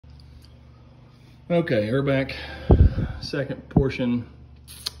Okay, Urbach, second portion.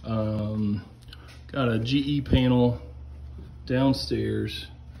 Got a GE panel downstairs,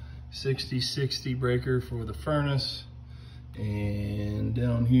 60/60 breaker for the furnace, and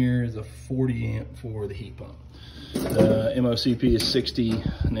down here is a 40 amp for the heat pump. The MOCP is 60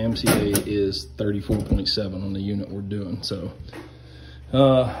 and the MCA is 34.7 on the unit we're doing, so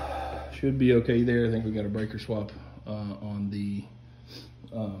should be okay there. I think we got a breaker swap on the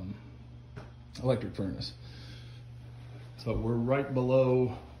electric furnace. So we're right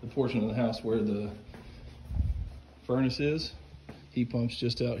below the portion of the house where the furnace is. Heat pump's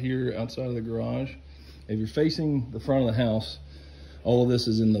just out here outside of the garage. If you're facing the front of the house, all of this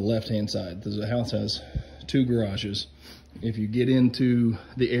is in the left-hand side. The house has 2 garages. If you get into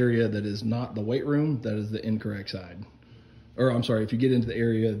the area that is not the weight room, that is the incorrect side. Or I'm sorry, if you get into the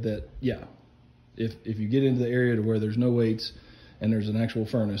area that, yeah, if you get into the area to where there's no weights and there's an actual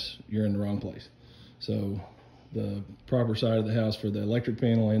furnace, you're in the wrong place. So the proper side of the house for the electric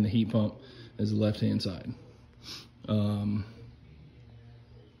panel and the heat pump is the left-hand side. I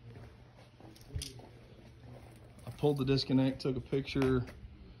pulled the disconnect, took a picture.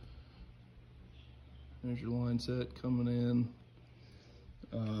 There's your line set coming in.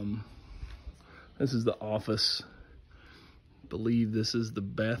 This is the office. I believe this is the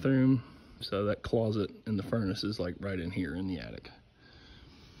bathroom. So that closet in the furnace is like right in here in the attic.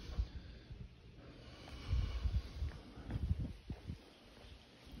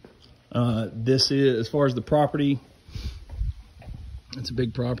 This is, as far as the property, it's a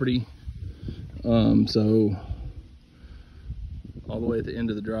big property. So all the way at the end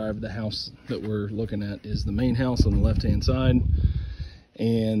of the drive, the house that we're looking at is the main house on the left-hand side,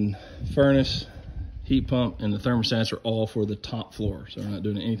 and furnace, heat pump, and the thermostats are all for the top floor. So we're not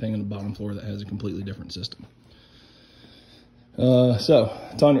doing anything on the bottom floor that has a completely different system. So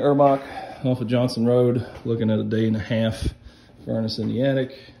Tanya Urbach off of Johnson Road, looking at a 1.5 day, furnace in the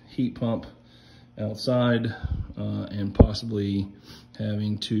attic, heat pump outside, and possibly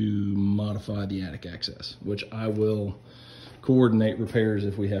having to modify the attic access, which I will coordinate repairs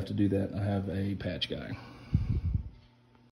if we have to do that. I have a patch guy.